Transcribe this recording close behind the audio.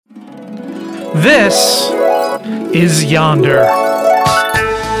This is Yonder.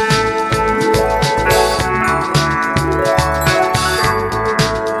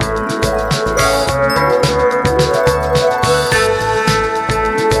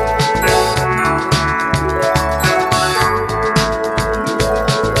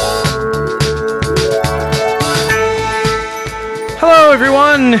 Hello,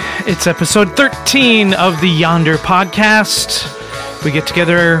 everyone. It's episode 13 of the Yonder podcast. We get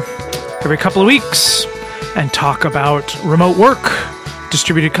together every couple of weeks and talk about remote work,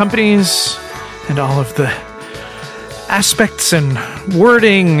 distributed companies, and all of the aspects and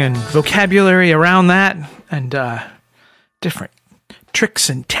wording and vocabulary around that, and different tricks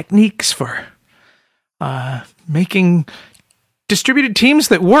and techniques for making distributed teams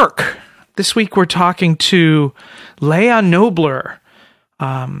that work. This week we're talking to Leah Knobler,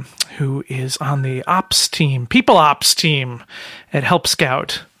 who is on the ops team, people ops team at Help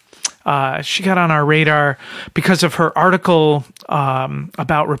Scout. She got on our radar because of her article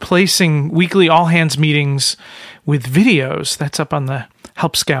about replacing weekly all-hands meetings with videos. That's up on the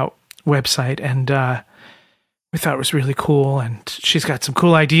Help Scout website, and we thought it was really cool, and she's got some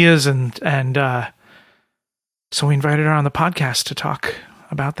cool ideas, and so we invited her on the podcast to talk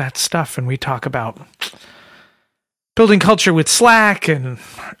about that stuff, and we talk about building culture with Slack and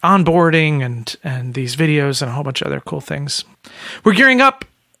onboarding and these videos and a whole bunch of other cool things. We're gearing up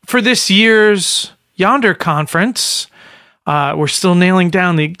for this year's Yonder conference. We're still nailing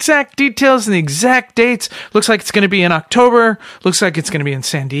down the exact details and the exact dates. Looks like it's going to be in October. Looks like it's going to be in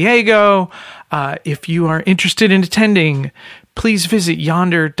San Diego. If you are interested in attending, please visit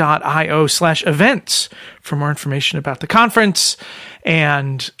yonder.io/events for more information about the conference.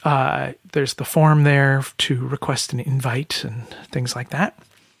 And there's the form there to request an invite and things like that.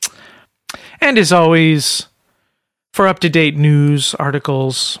 And as always, for up-to-date news,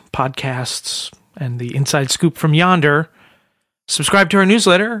 articles, podcasts, and the inside scoop from Yonder, subscribe to our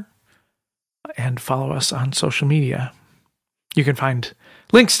newsletter and follow us on social media. You can find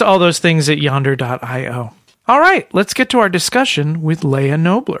links to all those things at yonder.io. All right, let's get to our discussion with Leah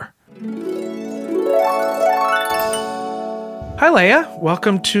Knobler. Hi, Leah.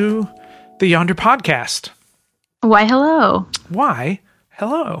 Welcome to the Yonder podcast. Why, hello. Why,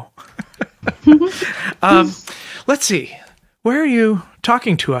 hello. Let's see. Where are you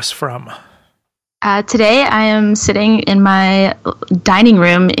talking to us from? Today I am sitting in my dining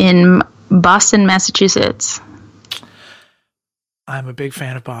room in Boston, Massachusetts. I'm a big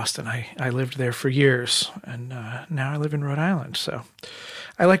fan of Boston. I lived there for years, and now I live in Rhode Island. So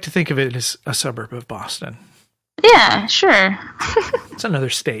I like to think of it as a suburb of Boston. Yeah, sure. It's another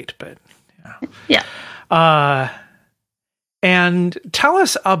state, but yeah. And tell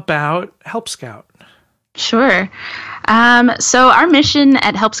us about Help Scout. Sure. So our mission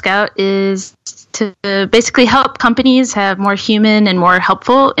at Help Scout is to basically help companies have more human and more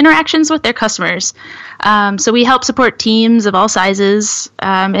helpful interactions with their customers. So we help support teams of all sizes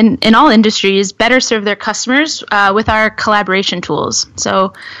in all industries better serve their customers with our collaboration tools.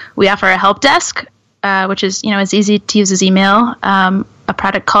 So we offer a help desk, which is as easy to use as email, a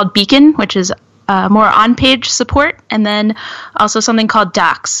product called Beacon, which is more on-page support, and then also something called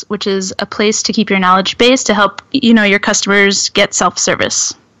Docs, which is a place to keep your knowledge base to help your customers get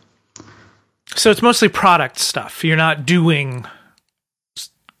self-service. So it's mostly product stuff. You're not doing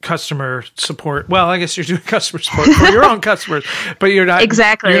customer support. Well, I guess you're doing customer support for your own customers, but you're not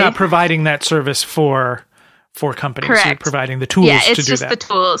exactly. You're not providing that service for companies. Correct. You're providing the tools to do that. Yeah, it's just the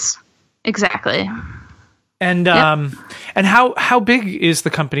tools. Exactly. And yep. And how big is the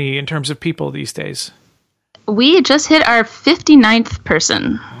company in terms of people these days? We just hit our 59th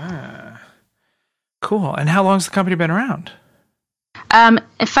person. Cool. And how long's the company been around?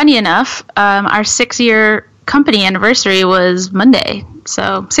 Funny enough, our 6-year company anniversary was Monday,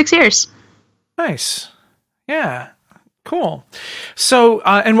 so 6 years. Nice. Yeah. Cool. So,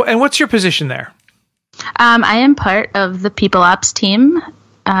 and what's your position there? I am part of the People Ops team.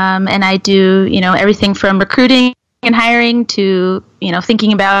 And I do, everything from recruiting and hiring to,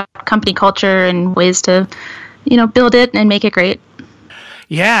 thinking about company culture and ways to, build it and make it great.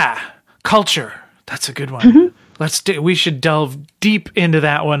 Yeah. Culture. That's a good one. Mm-hmm. We should delve deep into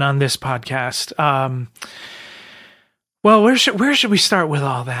that one on this podcast. Well, where should we start with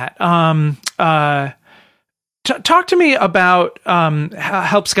all that? Talk to me about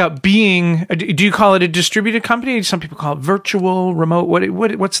Help Scout being. Do you call it a distributed company? Some people call it virtual, remote.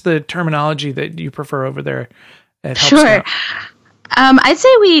 What's the terminology that you prefer over there at Help Scout? Sure. I'd say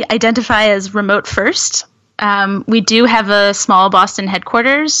we identify as remote first. We do have a small Boston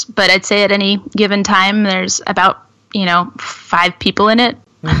headquarters, but I'd say at any given time there's about 5 people in it.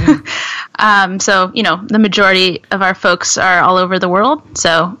 Mm-hmm. So, the majority of our folks are all over the world.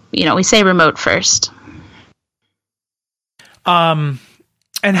 So, we say remote first.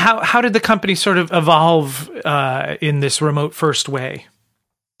 And how did the company sort of evolve in this remote first way?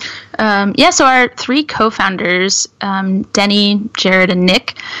 So our three co-founders, Denny, Jared, and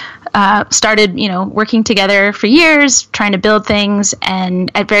Nick, started, working together for years, trying to build things.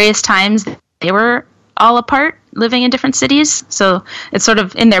 And at various times, they were all apart, living in different cities. So it's sort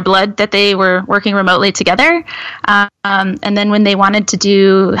of in their blood that they were working remotely together. And then when they wanted to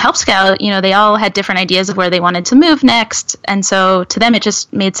do Help Scout, they all had different ideas of where they wanted to move next. And so to them, it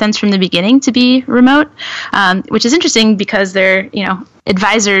just made sense from the beginning to be remote, which is interesting because their,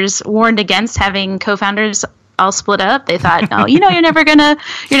 advisors warned against having co-founders all split up. They thought, you're never gonna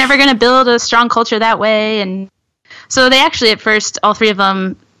build a strong culture that way. And so they actually, at first, all three of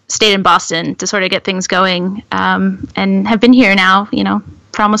them stayed in Boston to sort of get things going, and have been here now,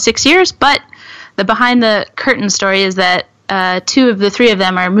 for almost 6 years. But the behind the curtain story is that two of the three of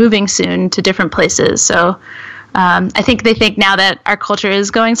them are moving soon to different places. So I think they think now that our culture is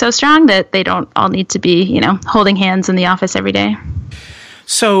going so strong that they don't all need to be, holding hands in the office every day.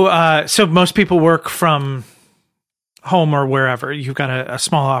 So most people work from home or wherever. You've got a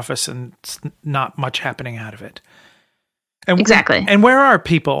small office and it's not much happening out of it. And, exactly. And where are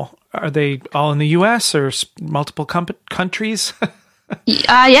people? Are they all in the U.S. or multiple countries?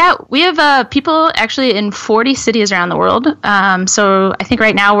 Yeah, we have people actually in 40 cities around the world. So I think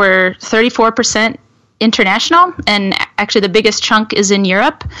right now we're 34% international, and actually the biggest chunk is in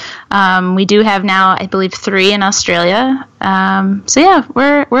Europe. We do have now, I believe, 3 in Australia. So yeah,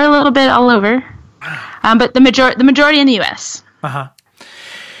 we're a little bit all over, but the majority in the U.S.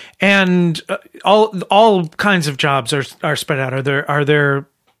 And all kinds of jobs are spread out. Are there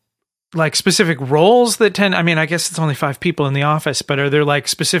like specific roles that tend? I mean, I guess it's only 5 people in the office, but are there like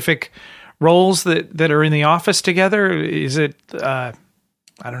specific roles that are in the office together? Is it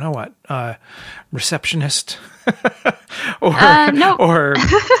I don't know what receptionist or no. or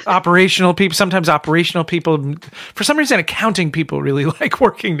operational people? Sometimes operational people. For some reason, accounting people really like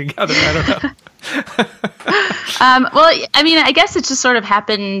working together. I don't know. Well, I mean, I guess it just sort of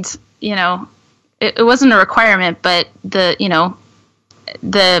happened, it wasn't a requirement, but the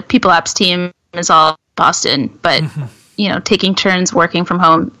people ops team is all Boston, but, taking turns working from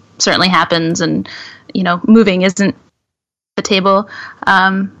home certainly happens, and, moving isn't the table.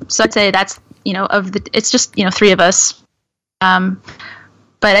 So I'd say that's, it's just, 3 of us. But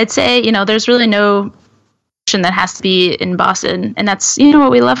I'd say, there's really no position that has to be in Boston, and that's,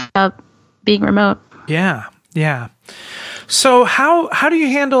 what we love about being remote. Yeah. So how do you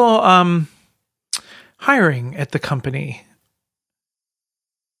handle hiring at the company?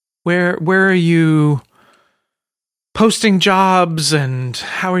 Where are you posting jobs, and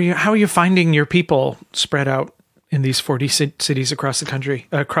how are you finding your people spread out in these 40 cities across the country,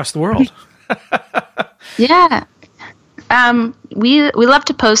 across the world? Yeah. We love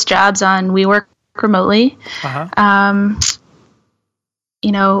to post jobs on We Work Remotely.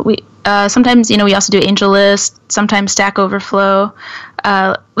 We sometimes, we also do AngelList, sometimes Stack Overflow.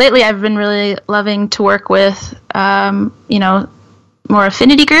 Lately, I've been really loving to work with, more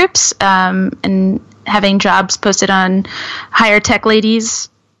affinity groups, and having jobs posted on Higher Tech Ladies,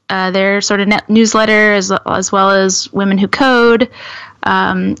 their sort of newsletter, as well as Women Who Code.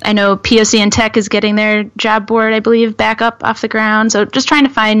 I know POC and Tech is getting their job board, I believe, back up off the ground. So just trying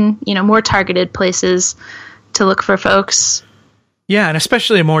to find, more targeted places to look for folks. Yeah, and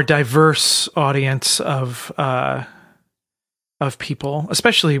especially a more diverse audience of people,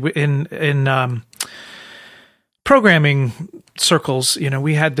 especially in programming circles.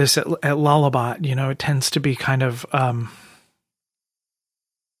 We had this at Lullabot. It tends to be kind of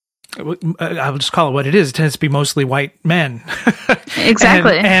I'll just call it what it is. It tends to be mostly white men.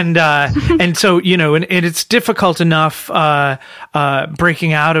 Exactly. and so, and it's difficult enough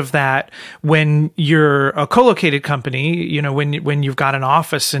breaking out of that when you're a co-located company, when you've got an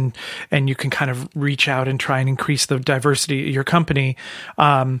office and you can kind of reach out and try and increase the diversity of your company.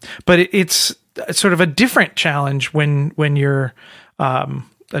 But it's sort of a different challenge when you're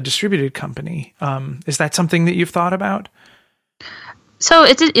a distributed company. Is that something that you've thought about? So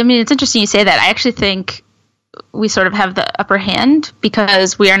it's interesting you say that. I actually think we sort of have the upper hand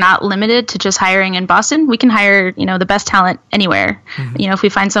because we are not limited to just hiring in Boston. We can hire, the best talent anywhere. Mm-hmm. If we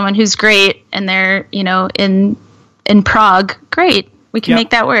find someone who's great and they're, in Prague, great. We can make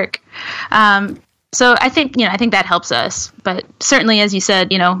that work. So I think that helps us. But certainly, as you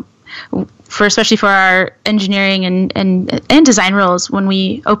said, especially for our engineering and design roles, when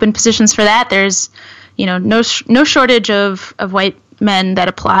we open positions for that, there's, no shortage of white men that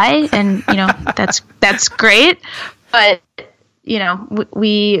apply, and that's great. But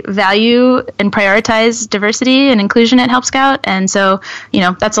we value and prioritize diversity and inclusion at Help Scout, and so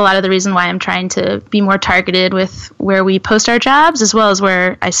that's a lot of the reason why I'm trying to be more targeted with where we post our jobs, as well as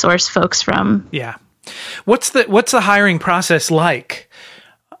where I source folks from. Yeah. What's the hiring process like?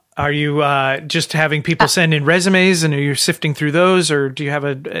 Are you just having people send in resumes, and are you sifting through those, or do you have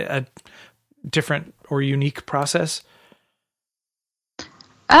a different or unique process?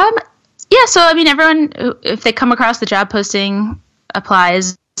 Yeah, so everyone, if they come across the job posting,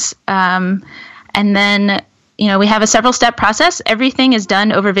 applies, and then we have a several step process. Everything is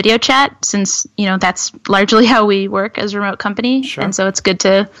done over video chat, since that's largely how we work as a remote company. Sure. And so it's good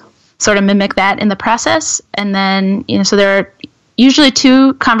to sort of mimic that in the process. And then so there are usually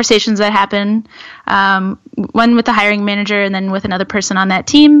 2 conversations that happen, one with the hiring manager and then with another person on that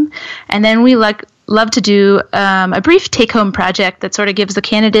team. And then we love to do a brief take-home project that sort of gives the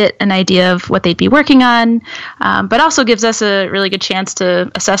candidate an idea of what they'd be working on, but also gives us a really good chance to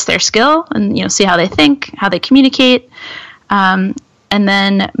assess their skill and see how they think, how they communicate. And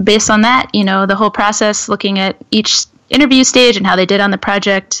then based on that, the whole process, looking at each interview stage and how they did on the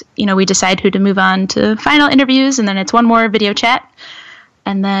project, we decide who to move on to final interviews, and then it's one more video chat,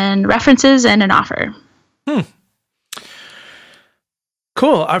 and then references and an offer.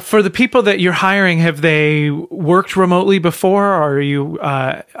 Cool. For the people that you're hiring, have they worked remotely before, or are you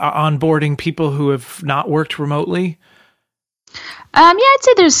onboarding people who have not worked remotely? Yeah, I'd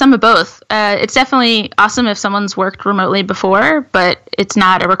say there's some of both. It's definitely awesome if someone's worked remotely before, but it's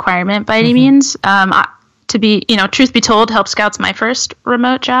not a requirement by any means. To be, truth be told, Help Scout's my first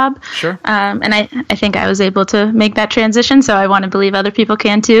remote job. Sure. And I think I was able to make that transition, so I want to believe other people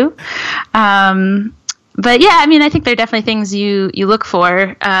can too. But yeah, I think there are definitely things you look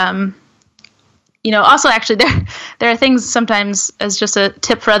for. Also actually there are things sometimes, as just a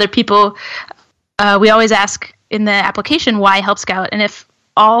tip for other people, we always ask in the application, why Help Scout? And if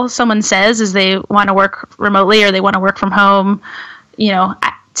all someone says is they want to work remotely or they want to work from home,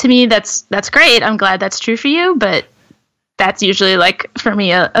 to me, that's great. I'm glad that's true for you, but that's usually for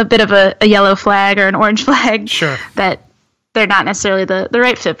me a bit of a yellow flag or an orange flag. Sure. That they're not necessarily the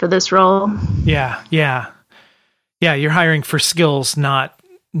right fit for this role. Yeah. You're hiring for skills, not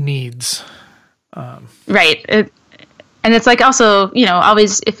needs. Right. And it's also,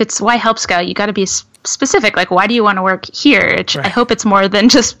 always, if it's why Help Scout, you got to be specific. Why do you want to work here? Right. I hope it's more than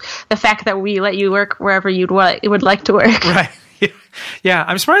just the fact that we let you work wherever you would like to work. Right. Yeah,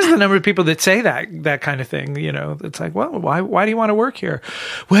 I'm surprised at the number of people that say that kind of thing. It's well, why do you want to work here?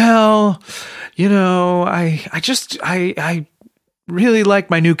 Well, I really like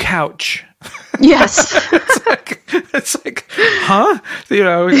my new couch. Yes. it's like, huh?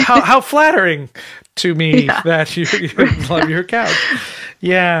 How flattering to me that you love your couch.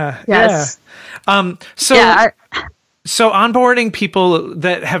 Yeah. Yes. Yeah. So onboarding people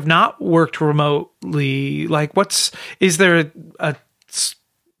that have not worked remotely, is there I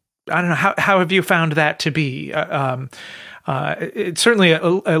don't know, how have you found that to be? It's certainly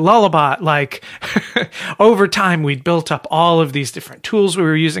a lullaby, over time we'd built up all of these different tools we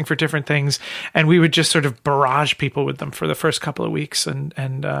were using for different things, and we would just sort of barrage people with them for the first couple of weeks and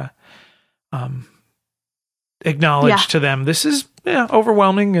acknowledge to them, this is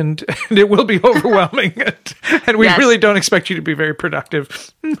overwhelming, and it will be overwhelming, and we really don't expect you to be very productive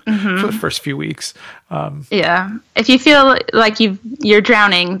for the first few weeks. If you feel like you're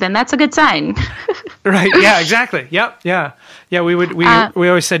drowning, then that's a good sign. Right. Yeah, exactly. Yep. Yeah. We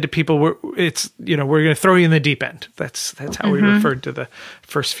always said to people, we're going to throw you in the deep end. That's how we referred to the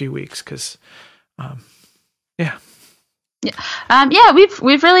first few weeks. 'Cause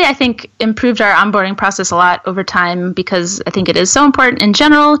we've really, I think, improved our onboarding process a lot over time, because I think it is so important in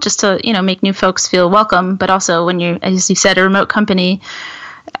general just to, make new folks feel welcome. But also when you're, as you said, a remote company,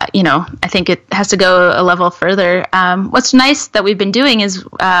 I think it has to go a level further. What's nice that we've been doing is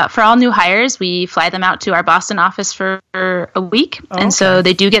for all new hires, we fly them out to our Boston office for a week. Okay. And so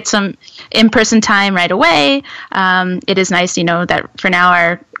they do get some in-person time right away. It is nice, that for now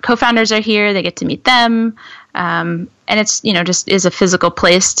our co-founders are here. They get to meet them. And it's, just is a physical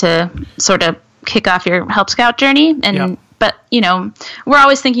place to sort of kick off your Help Scout journey. But, we're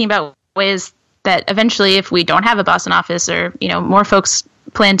always thinking about ways that eventually, if we don't have a Boston office or, more folks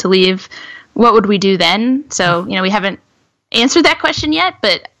plan to leave, what would we do then? So, we haven't answered that question yet,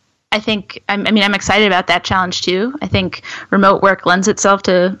 but I think, I'm excited about that challenge too. I think remote work lends itself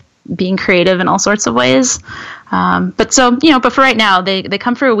to being creative in all sorts of ways. But for right now, they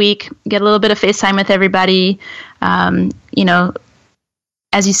come for a week, get a little bit of FaceTime with everybody,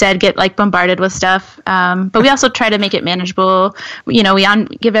 as you said, get like bombarded with stuff. But we also try to make it manageable. We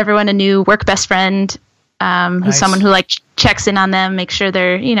give everyone a new work best friend, who's someone who like checks in on them, make sure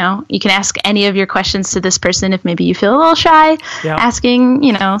they're, you can ask any of your questions to this person if maybe you feel a little shy asking,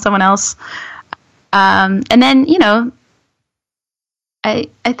 someone else. And then, I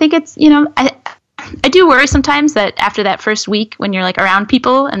think it's, I do worry sometimes that after that first week when you're like around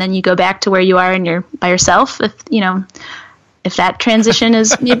people and then you go back to where you are and you're by yourself, if that transition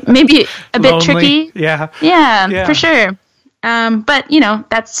is maybe a bit lonely. Tricky. Yeah, for sure. But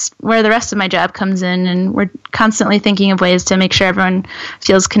that's where the rest of my job comes in, and we're constantly thinking of ways to make sure everyone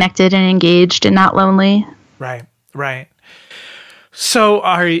feels connected and engaged and not lonely. Right. So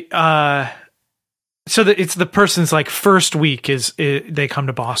it's the person's like first week they come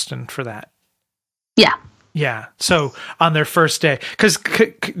to Boston for that. Yeah. So on their first day, because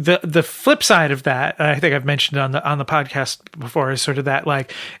the flip side of that, I think I've mentioned on the podcast before, is sort of that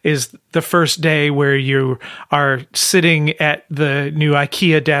like is the first day where you are sitting at the new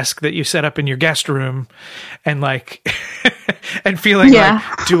IKEA desk that you set up in your guest room, and like and feeling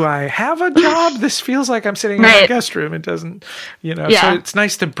like, do I have a job? This feels like I'm sitting in a guest room. It doesn't, So it's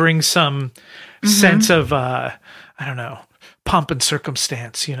nice to bring some sense of I don't know, pomp and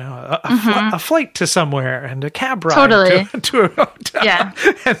circumstance, a flight to somewhere and a cab ride to a hotel. Yeah.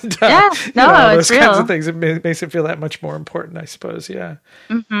 And, it's those real. kinds of things. It makes it feel that much more important, I suppose. Yeah.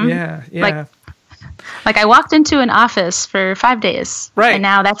 Mm-hmm. Yeah. Like I walked into an office for 5 days. Right. And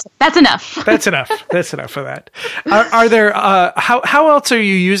now that's enough. That's enough. That's enough for that. Are there, how else are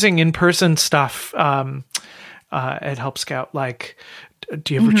you using in-person stuff, at Help Scout? Like,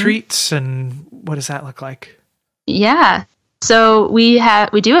 do you have retreats, and what does that look like? Yeah. So we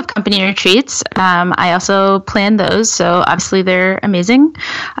do have company retreats. I also plan those, so obviously they're amazing.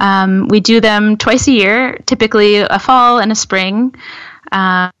 We do them twice a year, typically a fall and a spring,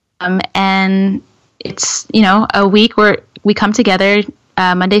 and it's a week where we come together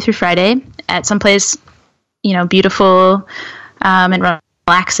Monday through Friday at some place beautiful and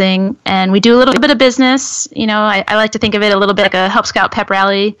relaxing, and we do a little bit of business. I like to think of it a little bit like a Help Scout pep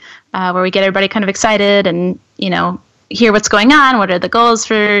rally, where we get everybody kind of excited and hear what's going on, what are the goals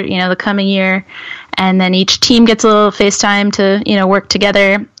for the coming year, and then each team gets a little FaceTime to work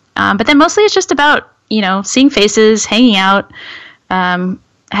together. But then mostly it's just about seeing faces, hanging out,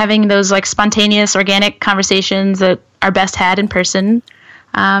 having those like spontaneous, organic conversations that are best had in person.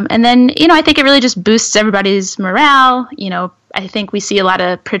 And then I think it really just boosts everybody's morale. I think we see a lot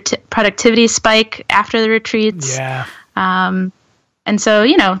of productivity spike after the retreats. Yeah. And so,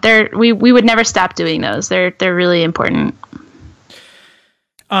 we would never stop doing those. They're really important.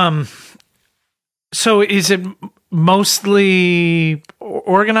 So is it mostly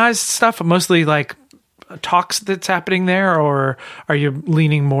organized stuff, mostly like talks that's happening there, or are you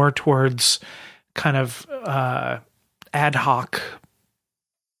leaning more towards kind of ad hoc?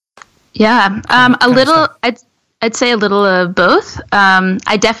 Yeah, a little. I'd say a little of both. I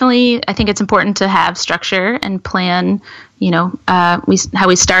think it's important to have structure and plan. How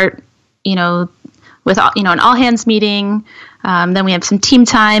we start. With an all hands meeting. Then we have some team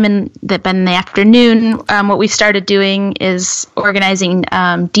time, and then in the afternoon, what we've started doing is organizing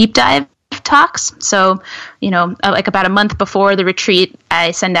deep dive talks. So, like about a month before the retreat,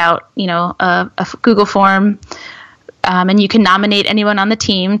 I send out a Google form. And you can nominate anyone on the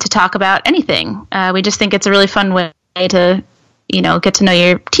team to talk about anything. We just think it's a really fun way to, get to know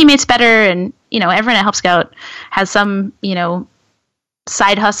your teammates better. And, everyone at Help Scout has some,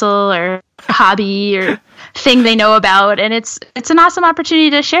 side hustle or hobby or thing they know about. And it's an awesome opportunity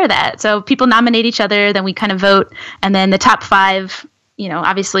to share that. So people nominate each other, then we kind of vote. And then the top 5,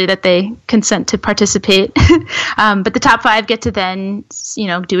 obviously that they consent to participate. But the top 5 get to then,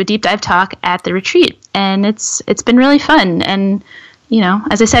 do a deep dive talk at the retreat. And it's been really fun. And,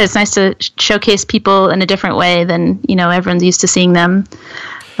 as I said, it's nice to showcase people in a different way than, everyone's used to seeing them.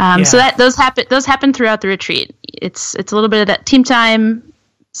 So that those happen throughout the retreat. It's a little bit of that team time,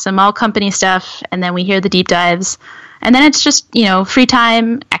 some all company stuff, and then we hear the deep dives. And then it's just, free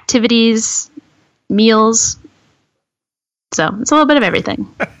time, activities, meals. So it's a little bit of everything.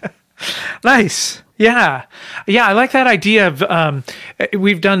 Nice. Yeah. I like that idea of,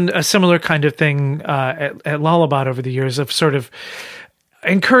 we've done a similar kind of thing at Lullabot over the years of sort of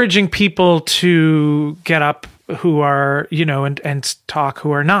encouraging people to get up who are, and talk,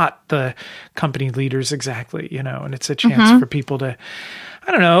 who are not the company leaders exactly, and it's a chance for people to,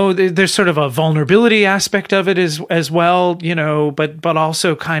 I don't know, there's sort of a vulnerability aspect of it as well, but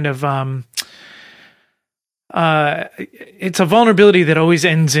also kind of, it's a vulnerability that always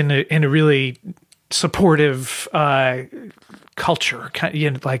ends in a really supportive culture,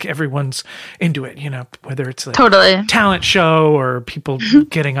 like everyone's into it, whether it's a Totally. talent show or people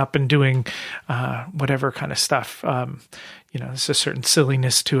getting up and doing whatever kind of stuff. There's a certain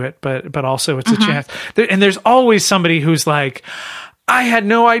silliness to it, but also it's a chance. And there's always somebody who's like, I had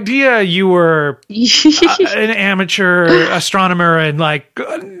no idea you were an amateur astronomer and like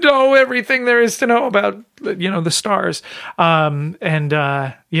know everything there is to know about, the stars. Or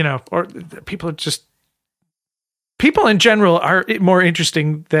people in general are more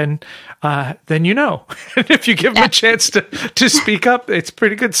interesting than if you give them a chance to speak up, it's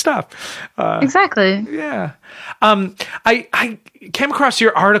pretty good stuff. Exactly. Yeah. I came across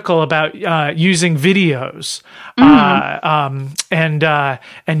your article about using videos, and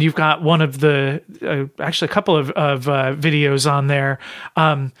you've got one of the actually a couple of videos on there,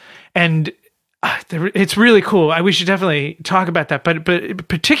 and it's really cool. We should definitely talk about that. But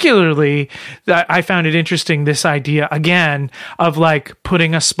particularly, I found it interesting, this idea, again, of like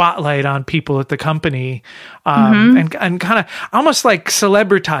putting a spotlight on people at the company, and kind of almost like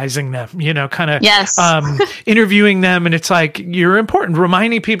celebritizing them, Yes. Interviewing them. And it's like, you're important,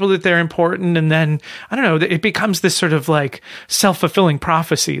 reminding people that they're important. And then, I don't know, it becomes this sort of like self-fulfilling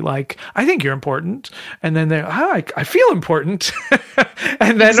prophecy. Like, I think you're important. And then I feel important.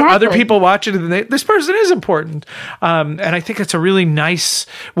 And then other people watch it and this person is important. And I think it's a really nice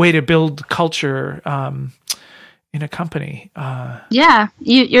way to build culture in a company. Yeah,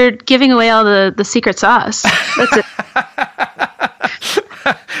 you're giving away all the secret sauce. That's it.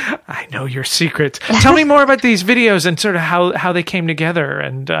 I know your secrets. Tell me more about these videos and sort of how they came together,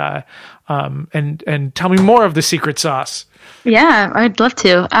 and tell me more of the secret sauce. Yeah, I'd love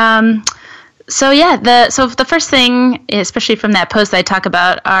to. So the first thing, especially from that post I talk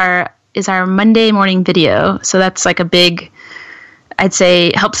about, is our Monday morning video. So that's like a big, I'd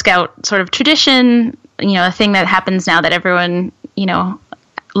say, Help Scout sort of tradition, a thing that happens now that everyone,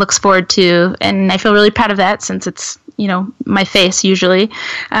 looks forward to. And I feel really proud of that since it's, my face usually.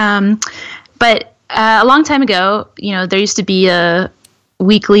 But a long time ago, there used to be a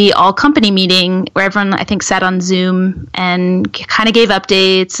weekly all company meeting where everyone, I think, sat on Zoom and kind of gave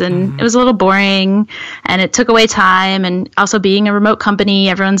updates, and it was a little boring and it took away time. And also, being a remote company,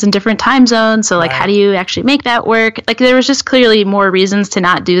 everyone's in different time zones. So like, how do you actually make that work? Like, there was just clearly more reasons to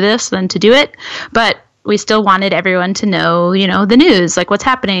not do this than to do it. But we still wanted everyone to know, the news, like what's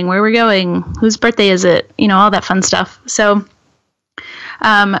happening, where we're going, whose birthday is it, all that fun stuff. So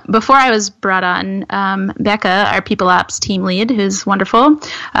before I was brought on, Becca, our people ops team lead, who's wonderful,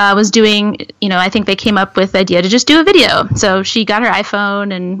 was doing, I think they came up with the idea to just do a video. So she got her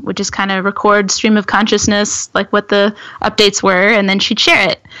iPhone and would just kind of record stream of consciousness, like what the updates were, and then she'd share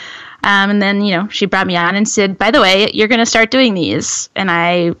it. And then, she brought me on and said, by the way, you're going to start doing these. And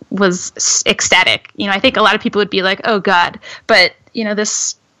I was ecstatic. I think a lot of people would be like, oh, God. But,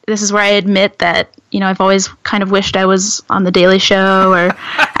 this is where I admit that, I've always kind of wished I was on The Daily Show, or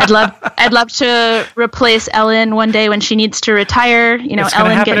I'd love to replace Ellen one day when she needs to retire.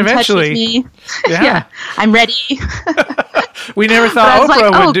 Ellen, get in touch with me. Yeah, I'm ready. We never thought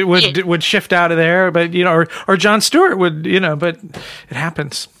Oprah would shift out of there, but, or Jon Stewart would, but it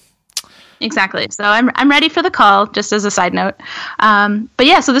happens. Exactly. So I'm ready for the call, just as a side note. But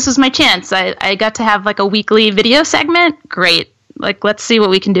yeah, so this was my chance. I got to have like a weekly video segment. Great. Like, let's see what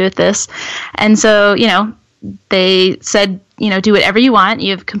we can do with this. And so, they said, do whatever you want.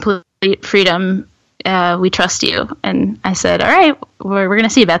 You have complete freedom. We trust you. And I said, all right, we're going to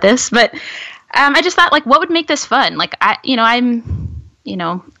see about this. But I just thought, like, what would make this fun? Like, I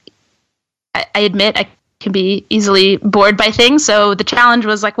admit I can be easily bored by things. So the challenge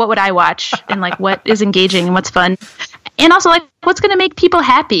was like, what would I watch, and like what is engaging and what's fun, and also like what's going to make people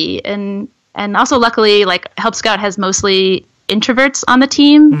happy. And also, luckily, like, Help Scout has mostly introverts on the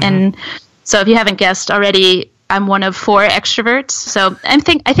team, and so if you haven't guessed already, I'm one of 4 extroverts. So I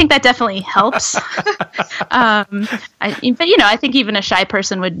think that definitely helps. I think even a shy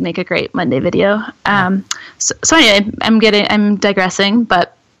person would make a great Monday video. So anyway, I'm digressing,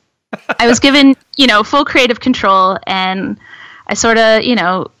 but I was given, full creative control, and I sort of,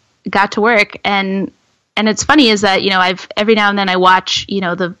 got to work. And it's funny is that, I've every now and then I watch,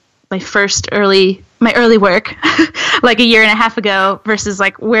 my early work like a year and a half ago versus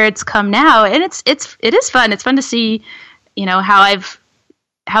like where it's come now. And it is fun. It's fun to see,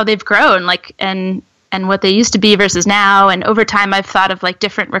 how they've grown, like, and what they used to be versus now. And over time, I've thought of like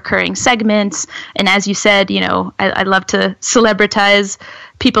different recurring segments. And as you said, I love to celebritize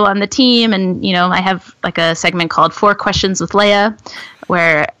people on the team. And, I have like a segment called 4 Questions with Leah,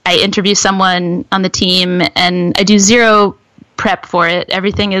 where I interview someone on the team, and I do 0 prep for it.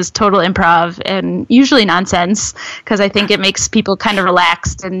 Everything is total improv and usually nonsense, because I think it makes people kind of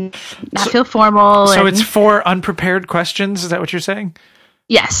relaxed and not feel formal. So it's 4 unprepared questions. Is that what you're saying?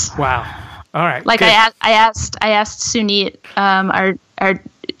 Yes. Wow. All right. Like, I asked Sunit, our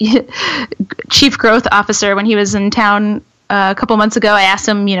chief growth officer, when he was in town a couple months ago. I asked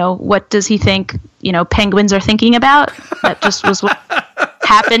him, what does he think, penguins are thinking about? That just was what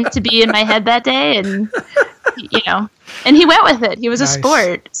happened to be in my head that day. And, and he went with it. He was a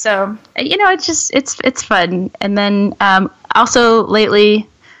sport. So, it's fun. And then, also lately,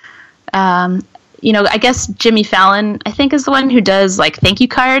 I guess Jimmy Fallon, I think, is the one who does like thank you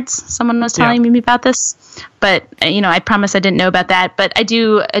cards. Someone was telling me about this, but I promise I didn't know about that. But I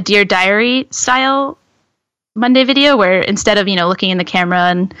do a Dear Diary style Monday video where instead of, looking in the camera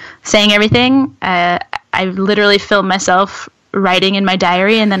and saying everything, I literally film myself writing in my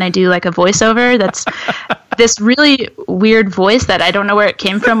diary, and then I do like a voiceover that's this really weird voice that I don't know where it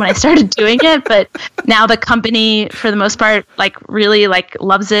came from when I started doing it, but now the company, for the most part, like really like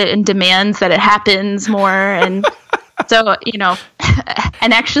loves it and demands that it happens more. And so,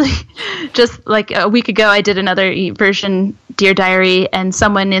 and actually just like a week ago, I did another version, Dear Diary, and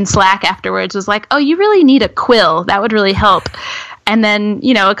someone in Slack afterwards was like, oh, you really need a quill. That would really help. And then,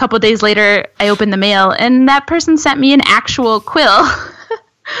 a couple of days later, I opened the mail, and that person sent me an actual quill.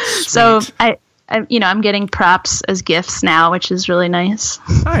 So I'm getting props as gifts now, which is really nice.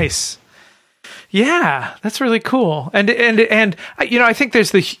 Nice. Yeah, that's really cool. And I think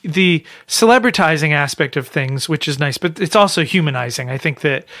there's the celebritizing aspect of things, which is nice, but it's also humanizing. I think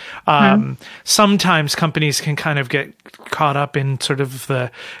that sometimes companies can kind of get caught up in sort of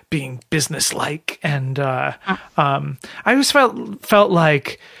the being business-like, and I always felt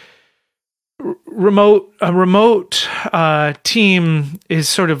like a remote team is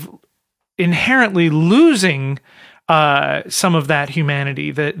sort of inherently losing some of that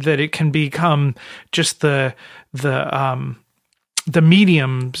humanity, that it can become just the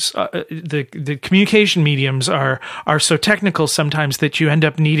mediums, the communication mediums are so technical sometimes that you end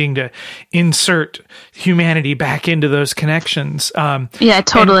up needing to insert humanity back into those connections. Yeah,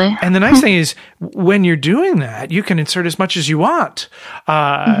 totally. And the nice thing is, when you're doing that, you can insert as much as you want,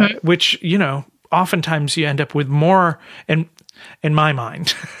 which, oftentimes you end up with more, in my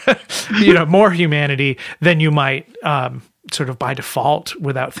mind, more humanity than you might sort of by default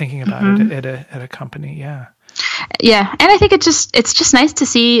without thinking about it at a company. Yeah. Yeah. And I think it's just nice to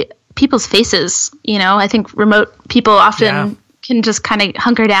see people's faces. I think remote people often can just kind of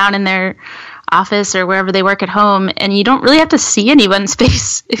hunker down in their office or wherever they work at home, and you don't really have to see anyone's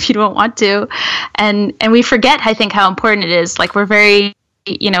face if you don't want to. And we forget, I think, how important it is. Like, we're very,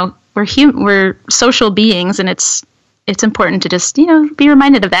 we're social beings, and it's important to just, be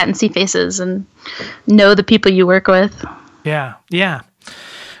reminded of that and see faces and know the people you work with. Yeah. Yeah.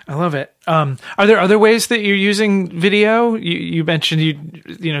 I love it. Are there other ways that you're using video? You mentioned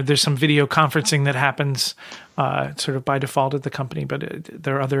there's some video conferencing that happens sort of by default at the company, but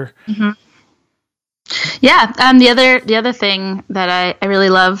there are other. Mm-hmm. Yeah. The other thing that I really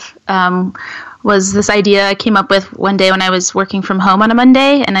love was this idea I came up with one day when I was working from home on a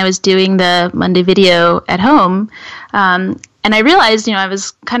Monday, and I was doing the Monday video at home. And I realized, I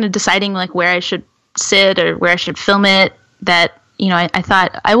was kind of deciding like where I should sit or where I should film it, that, I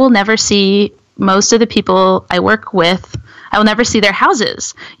thought I will never see most of the people I work with. I will never see their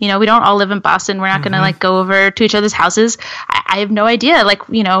houses. We don't all live in Boston. We're not going to like go over to each other's houses. I have no idea. Like,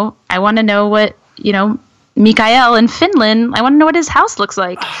 I want to know what, Mikael in Finland, I want to know what his house looks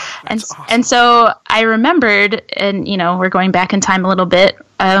like. Awesome. And so I remembered, and, we're going back in time a little bit,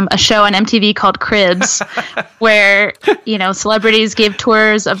 a show on MTV called Cribs, where, celebrities gave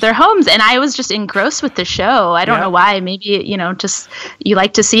tours of their homes. And I was just engrossed with the show. I don't know why. Maybe, just you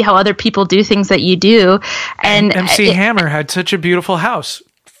like to see how other people do things that you do. And MC Hammer had such a beautiful house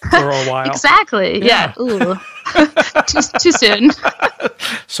for a while. Exactly. Yeah. Ooh. too soon.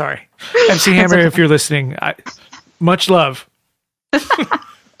 Sorry. MC Hammer, if you're listening, much love. I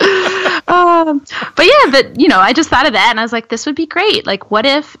just thought of that, and I was like, this would be great. Like, what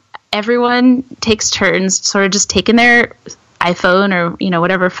if everyone takes turns sort of just taking their iPhone or,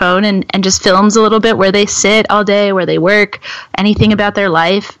 whatever phone and just films a little bit where they sit all day, where they work, anything about their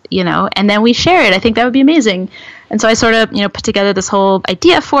life, and then we share it. I think that would be amazing. And so I sort of, put together this whole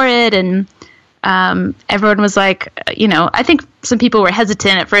idea for it, and everyone was like, I think some people were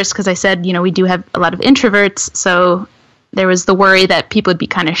hesitant at first because I said, we do have a lot of introverts, so there was the worry that people would be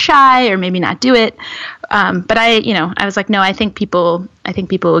kind of shy or maybe not do it. But I was like, no, I think people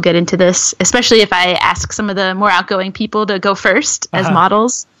will get into this, especially if I ask some of the more outgoing people to go first as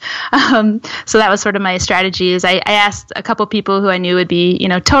models. So that was sort of my strategy. Is I asked a couple people who I knew would be,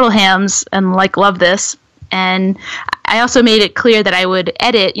 total hams and like love this. And I also made it clear that I would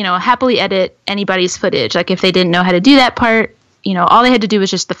happily edit anybody's footage. Like if they didn't know how to do that part, all they had to do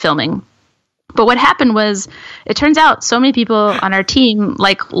was just the filming. But what happened was, it turns out so many people on our team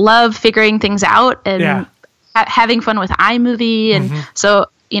love figuring things out and having fun with iMovie. And so,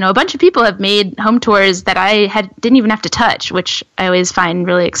 a bunch of people have made home tours that I didn't even have to touch, which I always find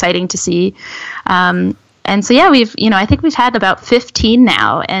really exciting to see. And so, I think we've had about 15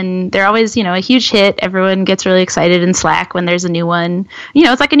 now, and they're always, a huge hit. Everyone gets really excited in Slack when there's a new one.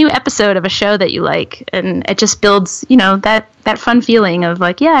 It's like a new episode of a show that you like, and it just builds, that fun feeling of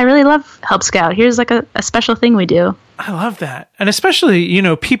like, yeah, I really love Help Scout. Here's like a special thing we do. I love that. And especially,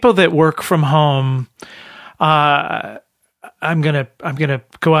 people that work from home, I'm gonna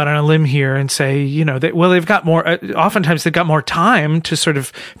go out on a limb here and say, they've got more. Oftentimes, they've got more time to sort of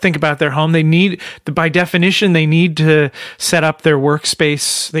think about their home. They need, by definition, they need to set up their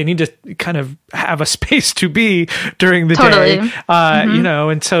workspace. They need to kind of have a space to be during the day.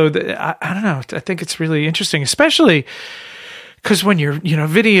 And so I don't know. I think it's really interesting, especially because when you're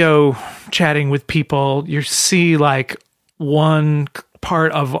video chatting with people, you see like one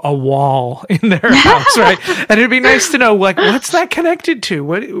part of a wall in their house, right? And it'd be nice to know, like, what's that connected to?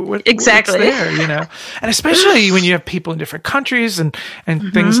 What exactly what's there, And especially when you have people in different countries and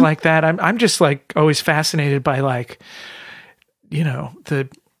things like that. I'm just like always fascinated by the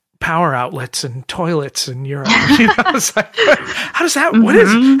power outlets and toilets in Europe. It's like, how does that?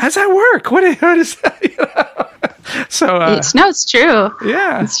 How does that work? What is that? So it's true.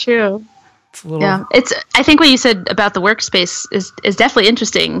 Yeah, it's true. It's a little... I think what you said about the workspace is definitely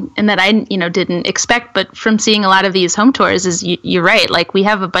interesting, and that I didn't expect, but from seeing a lot of these home tours is you're right. Like we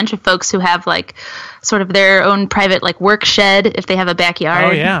have a bunch of folks who have like sort of their own private like work shed if they have a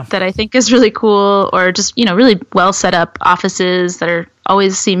backyard that I think is really cool, or just really well set up offices that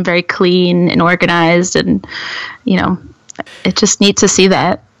always seem very clean and organized, and it's just neat to see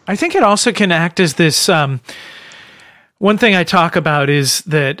that. I think it also can act as this. One thing I talk about is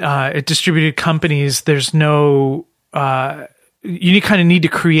that at distributed companies, there's no, you kind of need to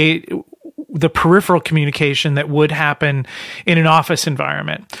create the peripheral communication that would happen in an office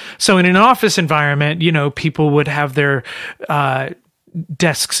environment. So in an office environment, people would have their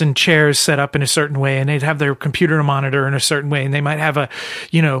desks and chairs set up in a certain way, and they'd have their computer monitor in a certain way, and they might have a,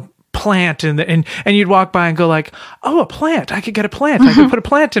 plant and you'd walk by and go like, oh, a plant, I could get a plant. I could put a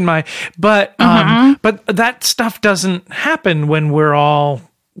plant in my, but that stuff doesn't happen when we're all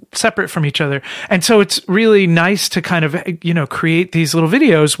separate from each other. And so it's really nice to kind of, create these little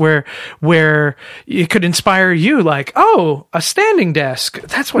videos where it could inspire you, like, oh, a standing desk.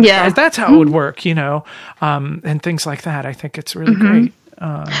 That's how it would work, and things like that. I think it's really great.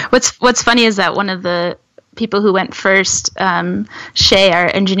 What's funny is that one of the people who went first, Shay, our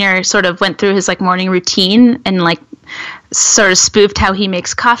engineer, sort of went through his like morning routine and like sort of spoofed how he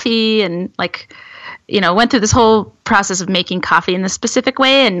makes coffee, and like, went through this whole process of making coffee in this specific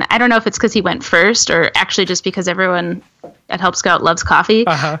way. And I don't know if it's because he went first or actually just because everyone at Help Scout loves coffee.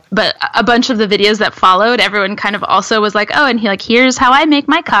 But a bunch of the videos that followed, everyone kind of also was like, oh, and here's how I make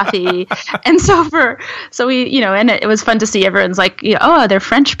my coffee. And so we, and it was fun to see everyone's like, oh, they're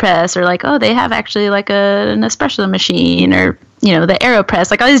French press, or like, oh, they have actually like an espresso machine, or, the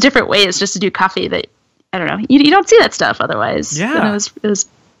AeroPress, like all these different ways just to do coffee that, I don't know, you don't see that stuff otherwise. Yeah. And it was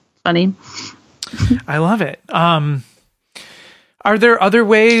funny. I love it. Are there other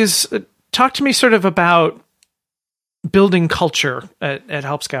ways? Talk to me sort of about building culture at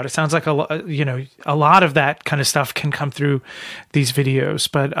Help Scout. It sounds like a lot of that kind of stuff can come through these videos,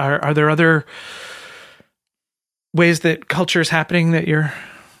 but are there other ways that culture is happening that you're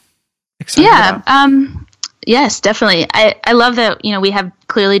excited about? Yes, definitely. I love that, we have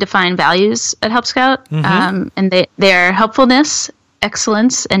clearly defined values at Help Scout, and they are helpfulness,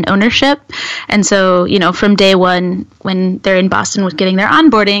 excellence, and ownership. And so, from day one, when they're in Boston with getting their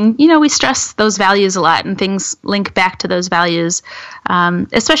onboarding, we stress those values a lot, and things link back to those values.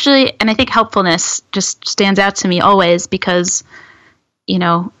 Especially, and I think helpfulness just stands out to me always because,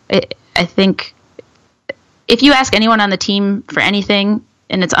 I think if you ask anyone on the team for anything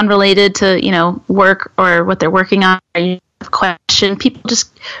and it's unrelated to, work or what they're working on, or you have a question, people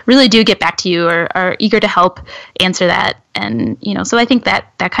just really do get back to you, or are eager to help answer that. And, so I think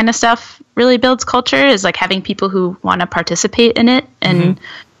that kind of stuff really builds culture, is like having people who want to participate in it and,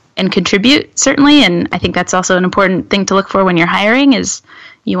 and contribute, certainly. And I think that's also an important thing to look for when you're hiring is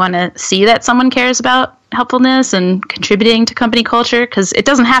you want to see that someone cares about helpfulness and contributing to company culture, because it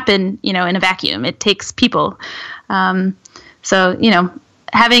doesn't happen, in a vacuum. It takes people. So,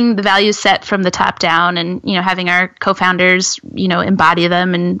 having the values set from the top down and, having our co-founders, embody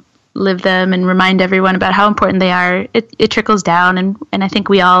them and live them and remind everyone about how important they are, it trickles down. And I think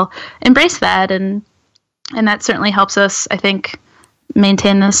we all embrace that. And that certainly helps us, I think,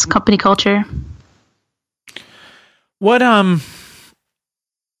 maintain this company culture. What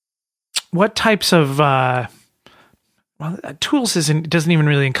types of tools doesn't even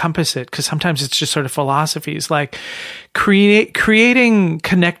really encompass it, because sometimes it's just sort of philosophies. Like creating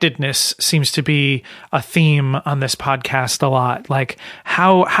connectedness seems to be a theme on this podcast a lot. Like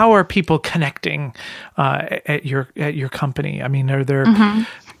how are people connecting at your company? I mean, are there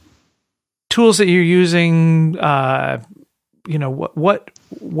tools that you're using? What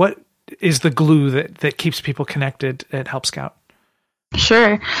is the glue that keeps people connected at Help Scout?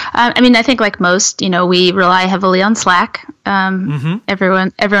 Sure. I think like most, we rely heavily on Slack.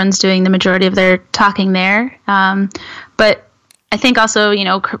 Everyone's doing the majority of their talking there. But I think also,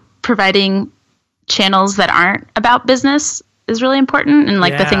 providing channels that aren't about business is really important, and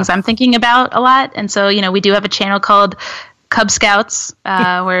the things I'm thinking about a lot. And so, we do have a channel called Cub Scouts,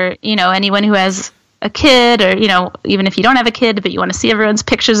 where, anyone who has a kid, or even if you don't have a kid but you want to see everyone's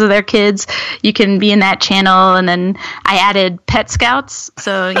pictures of their kids, you can be in that channel. And then I added Pet Scouts,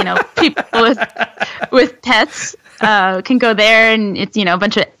 so people with pets can go there, and it's a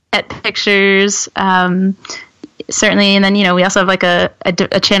bunch of pet pictures, certainly. And then we also have like a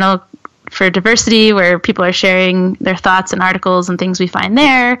channel for diversity, where people are sharing their thoughts and articles and things we find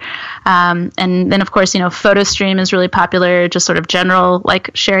there. And then, of course, PhotoStream is really popular, just sort of general, like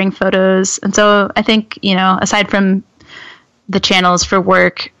sharing photos. And so I think, aside from the channels for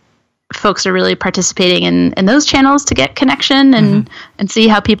work, folks are really participating in those channels to get connection and see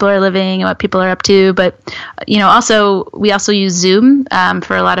how people are living and what people are up to. But, we also use Zoom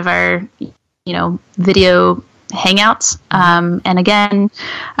for a lot of our, video hangouts. And again,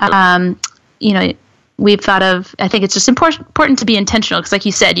 we've thought of, I think it's just important to be intentional, because like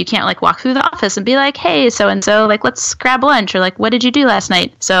you said, you can't like walk through the office and be like, hey, so-and-so, like, let's grab lunch, or like, what did you do last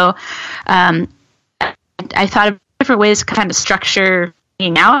night? So I thought of different ways to kind of structure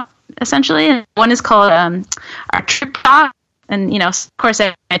hanging out, essentially. And one is called our trip talk. And, of course,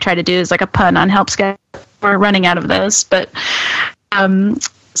 I try to do is like a pun on Help Scout. We're running out of those, but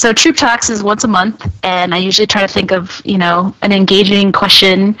so Troop Talks is once a month, and I usually try to think of, an engaging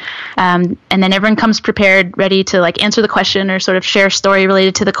question, and then everyone comes prepared, ready to like answer the question or sort of share a story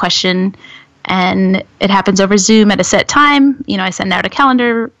related to the question. And it happens over Zoom at a set time. I send out a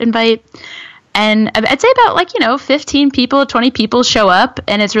calendar invite, and I'd say about 15 people, 20 people show up,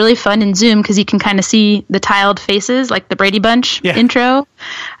 and it's really fun in Zoom because you can kind of see the tiled faces, like the Brady Bunch intro.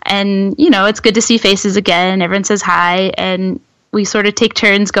 And, it's good to see faces again. Everyone says hi, and we sort of take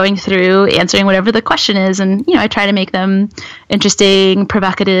turns going through answering whatever the question is. And, I try to make them interesting,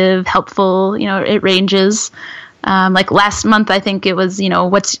 provocative, helpful. It ranges. Like last month, I think it was,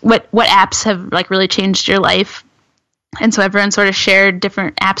 what apps have like really changed your life. And so everyone sort of shared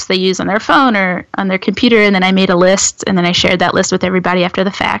different apps they use on their phone or on their computer. And then I made a list, and then I shared that list with everybody after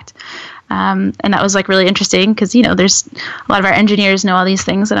the fact. And that was like really interesting because, there's a lot of our engineers know all these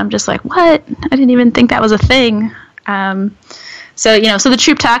things. And I'm just like, what? I didn't even think that was a thing. So the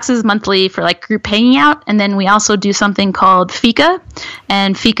Troop Talks is monthly for like group hanging out. And then we also do something called Fika.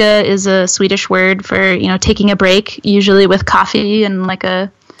 And Fika is a Swedish word for, taking a break, usually with coffee and like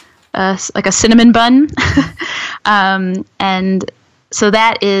a cinnamon bun. And so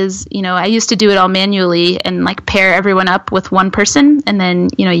that is, I used to do it all manually and like pair everyone up with one person. And then,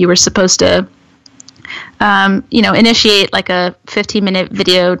 you were supposed to initiate like a 15-minute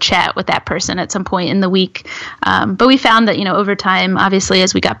video chat with that person at some point in the week. But we found that, over time, obviously,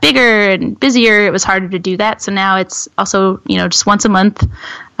 as we got bigger and busier, it was harder to do that. So now it's also, just once a month.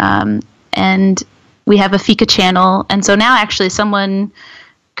 And we have a Fika channel. And so now actually someone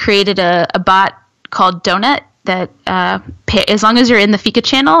created a bot called Donut that as long as you're in the Fika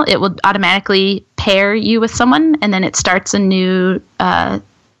channel, it will automatically pair you with someone. And then it starts a new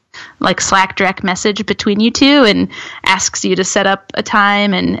like Slack direct message between you two and asks you to set up a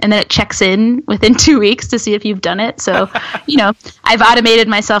time, and then it checks in within 2 weeks to see if you've done it. So, I've automated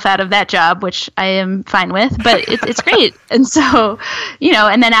myself out of that job, which I am fine with, but it's great. And so,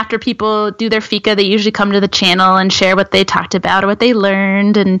 and then after people do their Fika, they usually come to the channel and share what they talked about or what they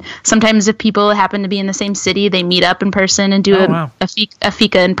learned. And sometimes if people happen to be in the same city, they meet up in person and do a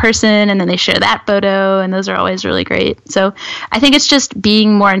Fika in person, and then they share that photo, and those are always really great. So I think it's just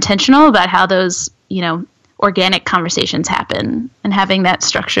being more intentional about how those, organic conversations happen and having that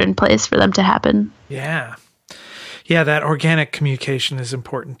structure in place for them to happen. Yeah. Yeah, that organic communication is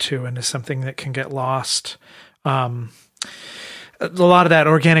important too, and is something that can get lost. A lot of that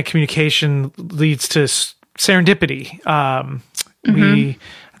organic communication leads to serendipity. I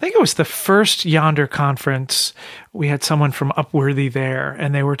think it was the first Yonder conference. We had someone from Upworthy there,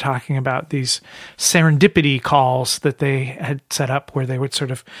 and they were talking about these serendipity calls that they had set up where they would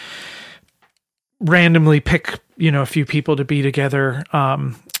sort of randomly pick, a few people to be together, and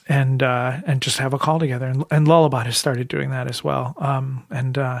just have a call together. And Lullabot has started doing that as well.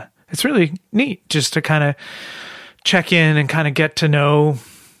 It's really neat just to kind of check in and kind of get to know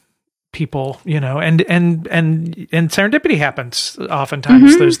people, and serendipity happens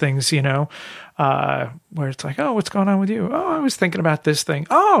oftentimes. Those things, where it's like, oh, what's going on with you? Oh, I was thinking about this thing.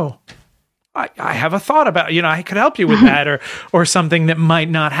 Oh, I have a thought about, I could help you with that, or something that might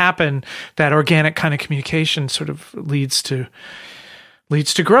not happen. That organic kind of communication sort of leads to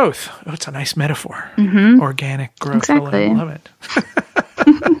growth. Oh, it's a nice metaphor. Organic growth. Exactly. I love it.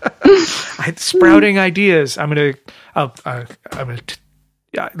 Sprouting ideas. I'm gonna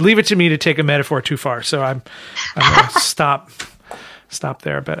leave it to me to take a metaphor too far. So I'm gonna stop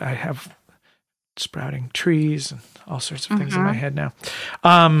there. But I have sprouting trees and all sorts of things in my head now.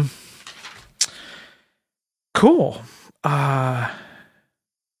 Cool. Man,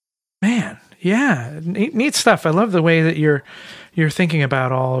 yeah, neat stuff. I love the way that you're thinking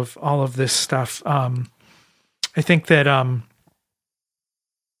about all of this stuff. I think that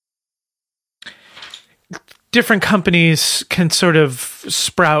different companies can sort of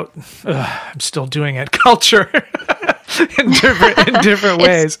sprout. I'm still doing it. Culture in different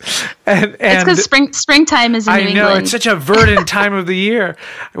ways, and it's because springtime is in New England. I know, it's such a verdant time of the year.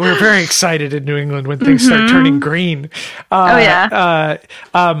 We're very excited in New England when things start turning green. But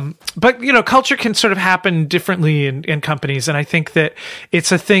culture can sort of happen differently in companies, and I think that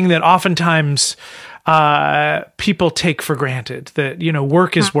it's a thing that oftentimes people take for granted, that,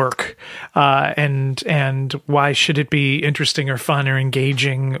 work is work. And why should it be interesting or fun or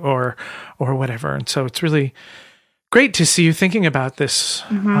engaging or whatever. And so it's really great to see you thinking about this,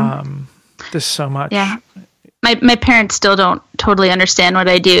 this so much. Yeah. My parents still don't totally understand what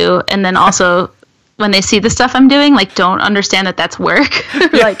I do. And then also when they see the stuff I'm doing, don't understand that that's work,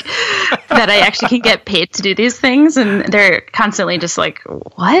 that I actually can get paid to do these things. And they're constantly just like,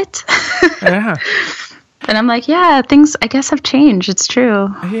 what? Yeah. And I'm like, yeah, things I guess have changed. It's true.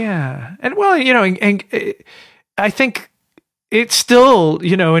 Yeah. And well, and I think it's still,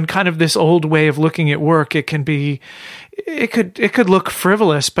 in kind of this old way of looking at work, it could look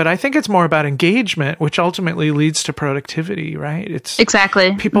frivolous, but I think it's more about engagement, which ultimately leads to productivity, right? It's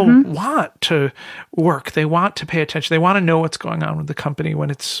exactly. People want to work. They want to pay attention. They want to know what's going on with the company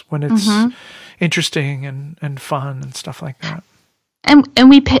when it's interesting and fun and stuff like that. And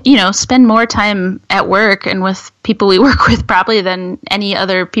we, spend more time at work and with people we work with probably than any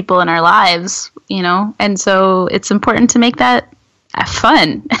other people in our lives, and so it's important to make that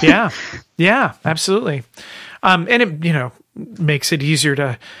fun. Yeah, absolutely. And it, makes it easier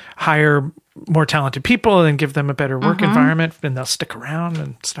to hire more talented people and give them a better work environment, and they'll stick around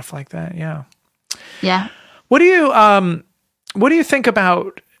and stuff like that. Yeah. Yeah. What do you think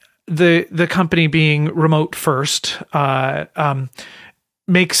about the company being remote first?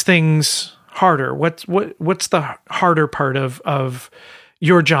 Makes things harder. What's the harder part of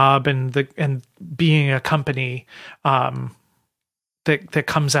your job and being a company that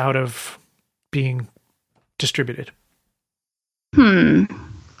comes out of being distributed?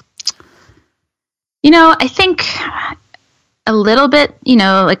 I think a little bit,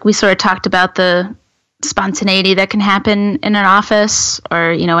 we sort of talked about the spontaneity that can happen in an office,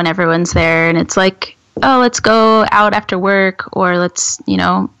 or, when everyone's there and it's like, oh, let's go out after work, or let's,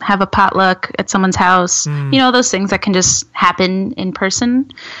 have a potluck at someone's house, those things that can just happen in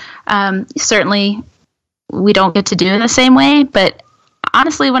person. Certainly we don't get to do in the same way, but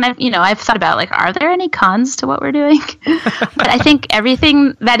honestly, when I've thought about are there any cons to what we're doing? But I think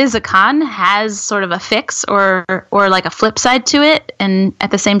everything that is a con has sort of a fix or a flip side to it. And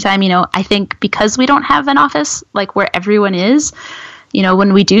at the same time, I think because we don't have an office where everyone is,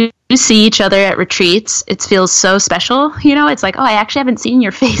 when we do see each other at retreats, it feels so special. It's like, oh, I actually haven't seen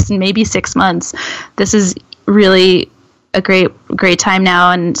your face in maybe 6 months. This is really a great time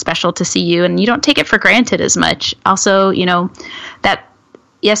now and special to see you. And you don't take it for granted as much. Also, that,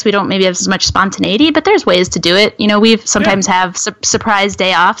 yes, we don't maybe have as much spontaneity, but there's ways to do it. We've sometimes have surprise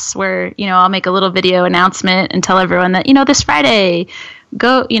day offs where, I'll make a little video announcement and tell everyone that, this Friday,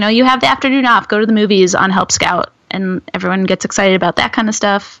 go, you have the afternoon off, go to the movies on Help Scout. and everyone gets excited about that kind of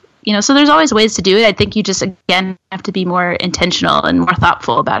stuff. So there's always ways to do it. I think you just, again, have to be more intentional and more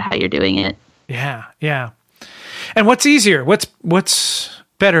thoughtful about how you're doing it. Yeah. Yeah. And what's easier? What's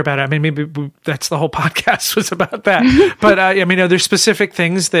better about it? I mean, maybe that's the whole podcast was about that. But I mean, are there specific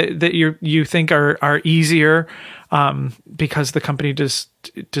things that you think are easier because the company does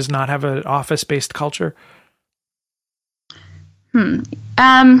not have an office-based culture? I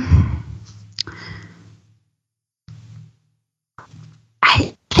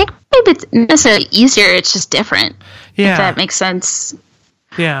think maybe it's not necessarily easier. It's just different. Yeah. If that makes sense.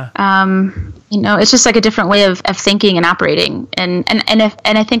 Yeah. It's just like a different way of thinking and operating. And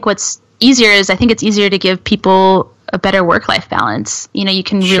I think what's easier is I think it's easier to give people a better work-life balance. You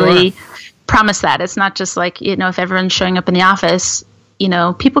can really promise that. It's not just like, if everyone's showing up in the office,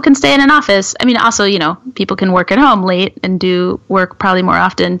 people can stay in an office. I mean, also, people can work at home late and do work probably more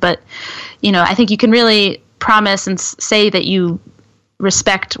often. But, I think you can really promise and say that you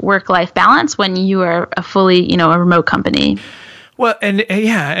respect work-life balance when you are a fully, a remote company. Well, and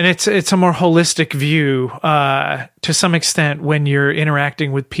it's a more holistic view to some extent when you're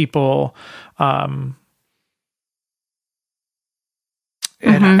interacting with people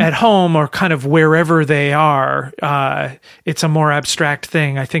at home or kind of wherever they are. It's a more abstract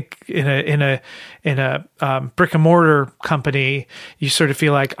thing. I think in a brick and mortar company, you sort of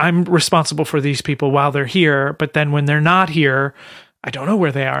feel like I'm responsible for these people while they're here, but then when they're not here, I don't know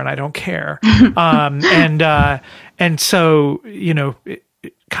where they are and I don't care. And so,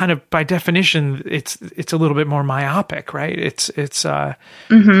 kind of by definition, it's a little bit more myopic, right? It's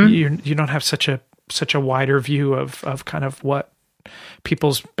you don't have such a wider view of kind of what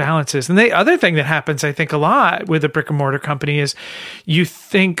people's balance is. And the other thing that happens, I think, a lot with a brick and mortar company is you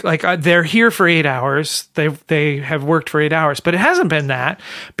think like they're here for 8 hours. They have worked for 8 hours, but it hasn't been that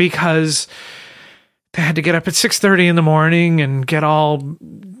because they had to get up at 6:30 in the morning and get all,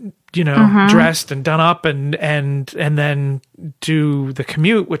 dressed and done up and then do the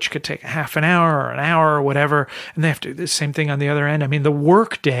commute, which could take a half an hour or an hour or whatever. And they have to do the same thing on the other end. I mean, the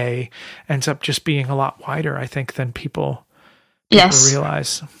work day ends up just being a lot wider, I think, than people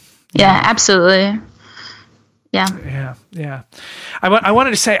realize. Yeah, absolutely. Yeah. I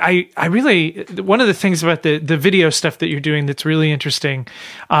wanted to say, I really, one of the things about the video stuff that you're doing that's really interesting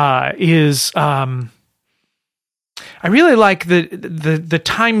is I really like the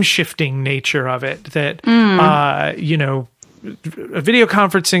time shifting nature of it. That video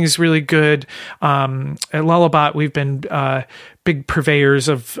conferencing is really good. At Lullabot, we've been big purveyors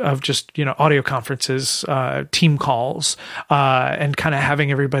of just audio conferences, team calls, and kind of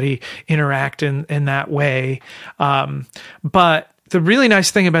having everybody interact in that way. But the really nice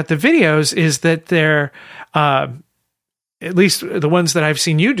thing about the videos is that they're at least the ones that I've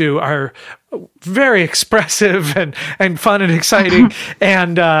seen you do are very expressive and fun and exciting.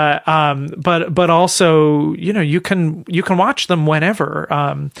 And, but also, you can watch them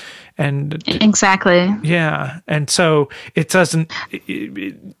whenever. And exactly. Yeah. And so it doesn't,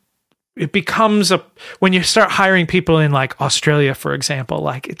 it becomes when you start hiring people in like Australia, for example,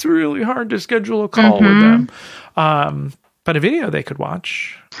 like it's really hard to schedule a call with them. But a video they could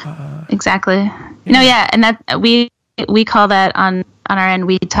watch. Exactly. And that we call that on our end,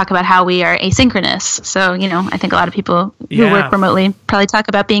 we talk about how we are asynchronous. So, I think a lot of people who work remotely probably talk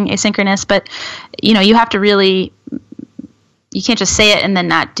about being asynchronous, but, you have to really, you can't just say it and then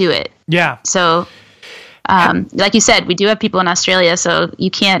not do it. Yeah. So, like you said, we do have people in Australia, so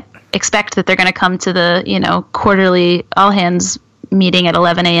you can't expect that they're going to come to the, quarterly all hands meeting at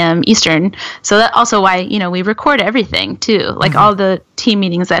 11 a.m. Eastern. So that's also why, we record everything too. Like all the team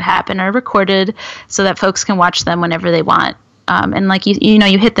meetings that happen are recorded so that folks can watch them whenever they want. And like, you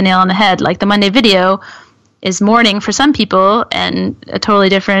hit the nail on the head. Like the Monday video is morning for some people and a totally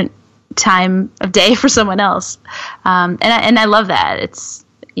different time of day for someone else. And I love that. It's,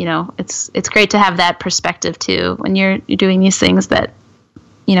 it's great to have that perspective too, when you're doing these things that,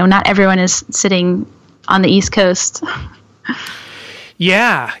 not everyone is sitting on the East Coast.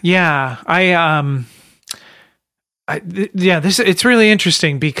 Yeah. It's really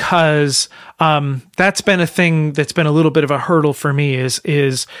interesting because that's been a thing that's been a little bit of a hurdle for me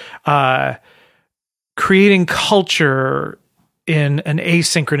is creating culture in an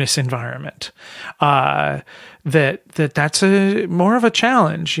asynchronous environment. That's more of a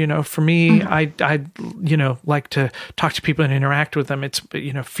challenge, for me. I like to talk to people and interact with them. It's,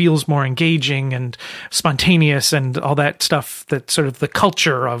 feels more engaging and spontaneous and all that stuff. That's sort of the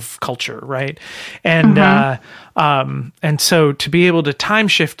culture of culture. Right. And, and so to be able to time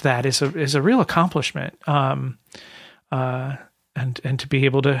shift that is a real accomplishment. and to be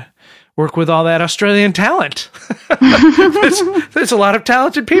able to work with all that Australian talent. There's a lot of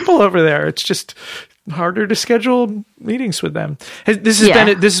talented people over there. It's just harder to schedule meetings with them. This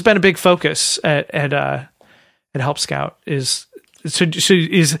has been a big focus at Help Scout. Is I don't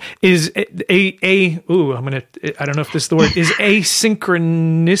know if this is the word, is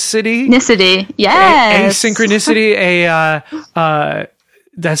asynchronicity. Yes. Asynchronicity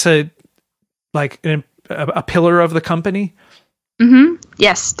that's a pillar of the company. Mm-hmm.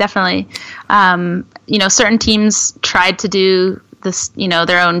 Yes, definitely. Certain teams tried to do this,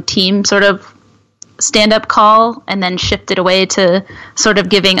 their own team sort of stand-up call and then shifted away to sort of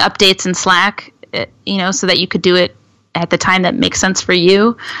giving updates in Slack, so that you could do it at the time that makes sense for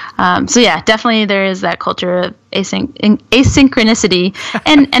you. Definitely there is that culture of asynchronicity.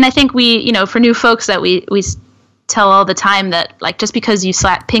 and I think we, for new folks that we tell all the time that, like, just because you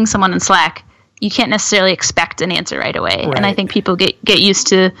ping someone in Slack, you can't necessarily expect an answer right away. Right. And I think people get used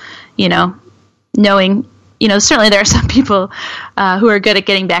to, knowing, certainly there are some people who are good at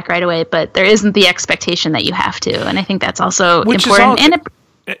getting back right away, but there isn't the expectation that you have to. And I think that's also important.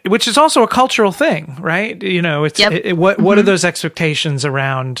 Which is also a cultural thing, right? What are those expectations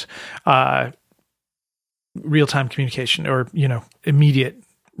around real-time communication or, immediate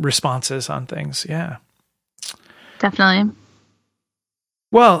responses on things? Yeah. Definitely.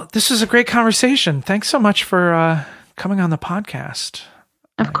 Well, this was a great conversation. Thanks so much for coming on the podcast.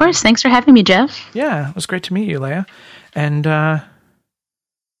 Of course. Thanks for having me, Jeff. Yeah, it was great to meet you, Leah. And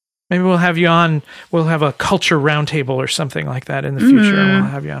maybe we'll have you on. We'll have a culture roundtable or something like that in the future. And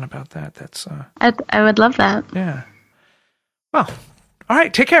we'll have you on about that. That's. I would love that. Yeah. Well, all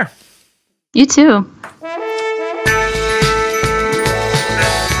right. Take care. You too.